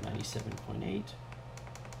and go 97.8.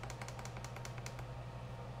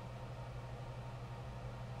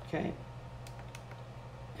 Okay.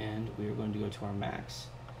 And we are going to go to our max,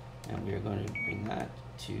 and we are going to bring that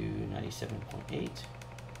to 97.8.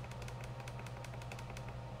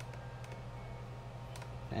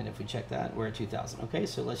 And if we check that, we're at 2,000. Okay,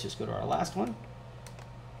 so let's just go to our last one,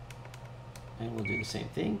 and we'll do the same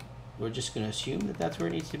thing. We're just going to assume that that's where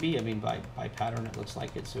it needs to be. I mean, by pattern, it looks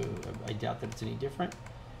like it, so I doubt that it's any different.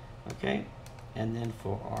 Okay, and then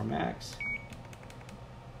for our max,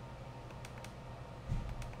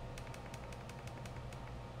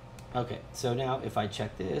 okay, so now if I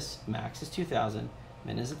check this, max is 2,000,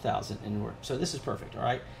 min is 1,000, and so this is perfect, all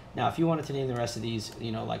right? Now, if you wanted to name the rest of these,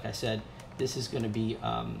 you know, like I said, this is going to be,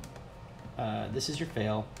 this is your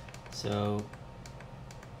fail, so,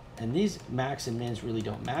 and these max and mins really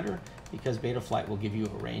don't matter because Betaflight will give you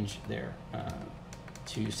a range there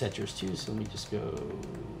to set yours to. So let me just go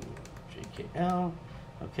JKL,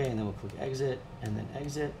 okay, and then we'll click exit, and then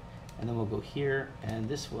we'll go here, and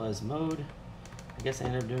this was mode. I guess I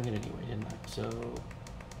ended up doing it anyway, didn't I? So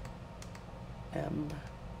M,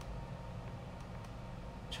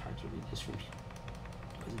 it's hard to read this from here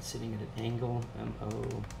because it's sitting at an angle,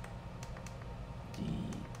 M-O-D-E.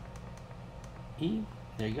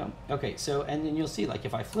 There you go. Okay, so, and then you'll see, like,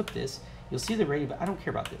 if I flip this, you'll see the rating, but I don't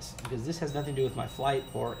care about this because this has nothing to do with my flight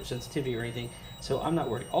or sensitivity or anything, so I'm not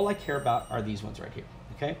worried. All I care about are these ones right here,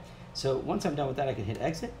 okay? So once I'm done with that, I can hit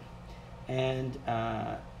exit, and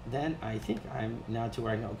then I think I'm now to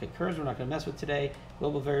where I go, okay, curves we're not going to mess with today,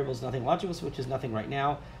 global variables, nothing, logical switches, nothing right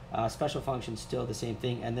now, special functions, still the same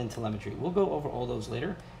thing, and then telemetry. We'll go over all those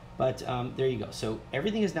later, but there you go. So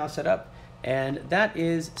everything is now set up, and that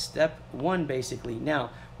is step one, basically. Now,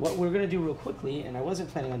 what we're going to do real quickly, and I wasn't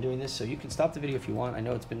planning on doing this, so you can stop the video if you want. I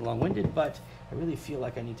know it's been long-winded, but I really feel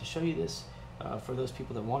like I need to show you this for those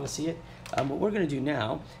people that want to see it. What we're going to do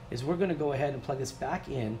now is we're going to go ahead and plug this back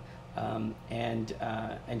in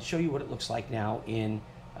and show you what it looks like now in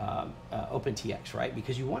OpenTX, right?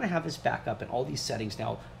 Because you want to have this backup and all these settings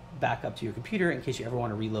now back up to your computer in case you ever want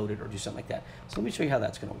to reload it or do something like that. So let me show you how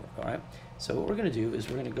that's going to work, all right? So what we're going to do is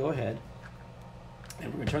we're going to go ahead and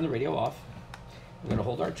we're going to turn the radio off. We're going to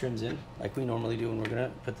hold our trims in like we normally do, and we're going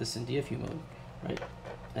to put this in DFU mode, right?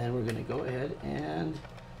 And we're going to go ahead and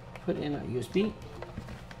put in a USB.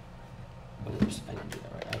 Oh, oops, I didn't do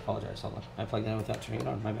that right. I apologize. Hold on. I plugged that in without turning it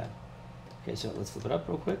on. My bad. Okay, so let's flip it up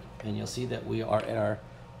real quick, and you'll see that we are at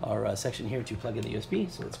our section here to plug in the USB.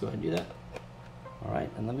 So let's go ahead and do that. All right,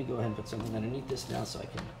 and let me go ahead and put something underneath this now so I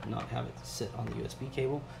can not have it sit on the USB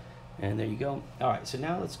cable. And there you go. All right, so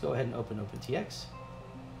now let's go ahead and open OpenTX.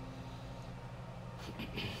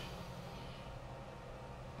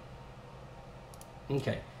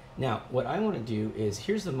 Okay, now what I want to do is,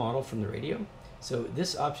 here's the model from the radio. So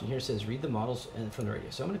this option here says read the models from the radio.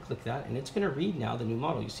 So I'm going to click that, and it's going to read now the new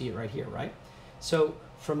model. You see it right here, right? So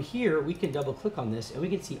from here, we can double click on this, and we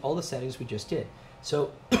can see all the settings we just did.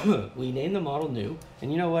 So we name the model new,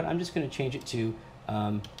 and you know what? I'm just going to change it to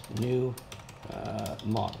new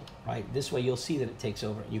model, right? This way you'll see that it takes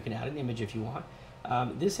over. You can add an image if you want.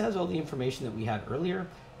 This has all the information that we had earlier,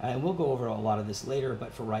 and we'll go over a lot of this later,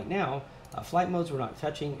 but for right now, flight modes we're not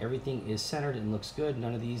touching. Everything is centered and looks good.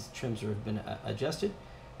 None of these trims have been adjusted,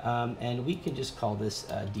 and we can just call this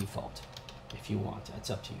default if you want.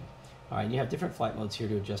 It's up to you. All right, you have different flight modes here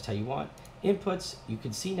to adjust how you want. Inputs, you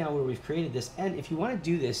can see now where we've created this, and if you want to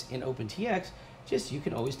do this in OpenTX, you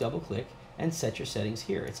can always double click and set your settings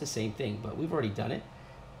here. It's the same thing, but we've already done it.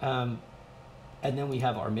 And then we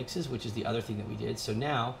have our mixes, which is the other thing that we did. So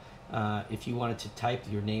now, if you wanted to type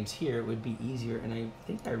your names here, it would be easier. And I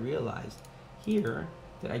think I realized here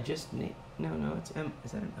that I just named, no, it's M.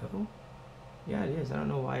 Is that an O? Yeah, it is. I don't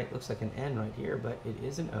know why it looks like an N right here, but it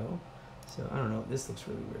is an O. So I don't know. This looks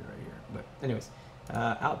really weird right here. But anyways,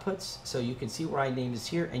 outputs. So you can see where I named this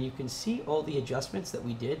here, and you can see all the adjustments that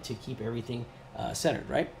we did to keep everything centered,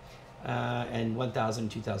 right? And 1,000,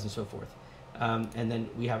 2,000, so forth. And then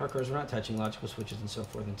we have our curves we're not touching, logical switches, and so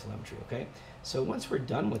forth, and telemetry, okay? So once we're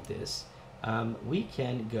done with this, we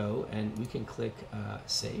can go and we can click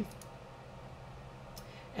Save.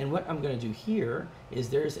 And what I'm going to do here is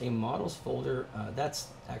there's a models folder. That's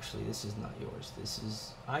actually, this is not yours. This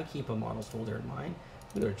is, I keep a models folder in mine.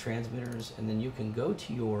 You go to transmitters, and then you can go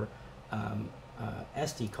to your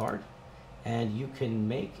SD card, and you can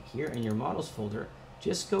make here in your models folder,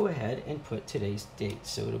 just go ahead and put today's date.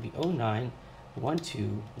 So it'll be 09/12/19,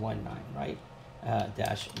 right?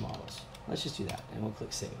 Dash models. Let's just do that, and we'll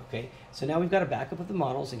click save, okay? So now we've got a backup of the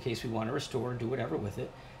models in case we want to restore, do whatever with it.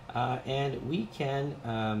 And we can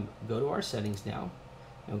go to our settings now,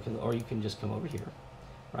 or you can just come over here,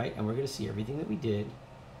 right? And we're going to see everything that we did.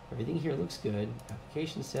 Everything here looks good.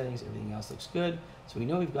 Application settings, everything else looks good. So we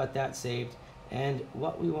know we've got that saved. And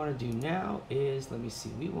what we want to do now is, let me see,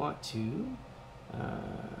 we want to,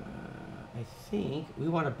 I think we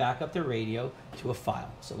want to back up the radio to a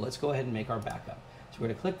file. So let's go ahead and make our backup. So we're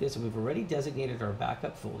going to click this, and we've already designated our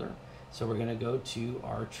backup folder. So we're going to go to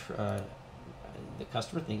our the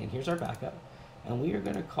customer thing, and here's our backup, and we are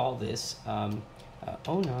going to call this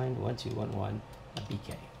 09/12/11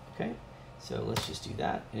 BK. Okay, so let's just do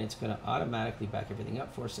that, and it's going to automatically back everything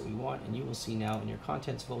up for us that we want. And you will see now in your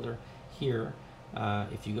contents folder here,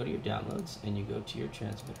 if you go to your downloads and you go to your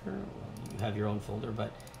transmitter, well, you have your own folder,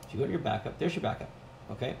 but if you go to your backup, there's your backup.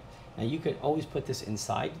 Okay, and you could always put this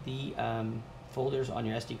inside the folders on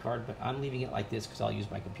your SD card, but I'm leaving it like this because I'll use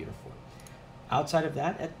my computer for it. Outside of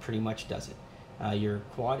that, that pretty much does it. Your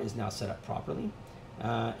quad is now set up properly,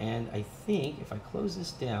 and I think if I close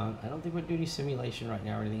this down, I don't think we're doing any simulation right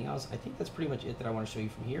now or anything else. I think that's pretty much it that I want to show you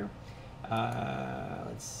from here.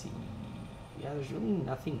 Let's see. Yeah, there's really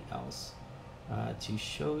nothing else to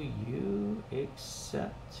show you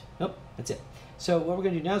except, nope, that's it. So what we're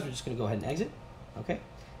going to do now is we're just going to go ahead and exit, okay?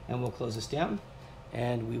 And we'll close this down,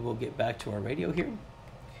 and we will get back to our radio here,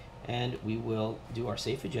 and we will do our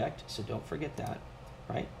safe eject, so don't forget that,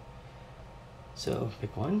 right? So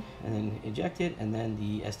pick one and then eject it, and then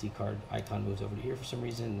the SD card icon moves over to here for some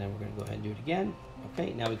reason, and then we're going to go ahead and do it again.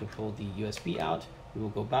 Okay, now we can pull the USB out. We will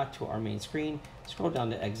go back to our main screen, scroll down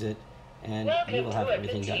to exit, and we will have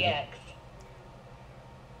everything done.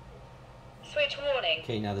 Switch warning.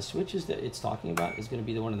 Okay, now the switches that it's talking about is going to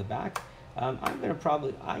be the one in the back. I'm going to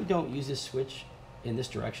probably, I don't use this switch in this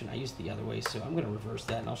direction. I use it the other way, so I'm going to reverse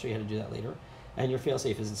that, and I'll show you how to do that later. And your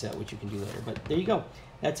failsafe isn't set, which you can do later. But there you go.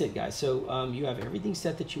 That's it, guys. So you have everything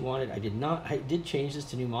set that you wanted. I did change this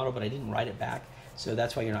to new model, but I didn't write it back. So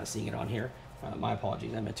that's why you're not seeing it on here. My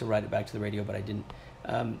apologies. I meant to write it back to the radio, but I didn't.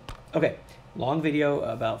 Okay, long video,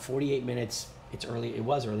 about 48 minutes. It's early. It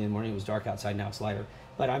was early in the morning. It was dark outside. Now it's lighter.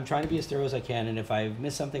 But I'm trying to be as thorough as I can. And if I've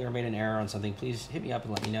missed something or made an error on something, please hit me up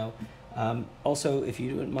and let me know. Also, if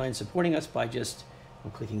you wouldn't mind supporting us by just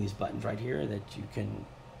clicking these buttons right here that you can.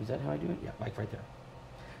 Is that how I do it? Yeah, like right there.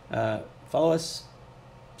 Follow us,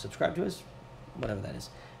 subscribe to us, whatever that is.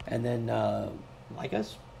 And then like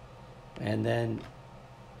us, and then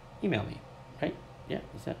email me, right? Yeah,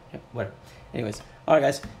 is that, yeah, whatever. Anyways, all right,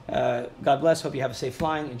 guys. God bless. Hope you have a safe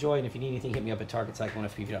flying. Enjoy. And if you need anything, hit me up at Tarek at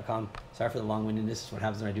CycloneFPV.com. Sorry for the long-windedness. This is what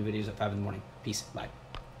happens when I do videos at 5 in the morning. Peace. Bye.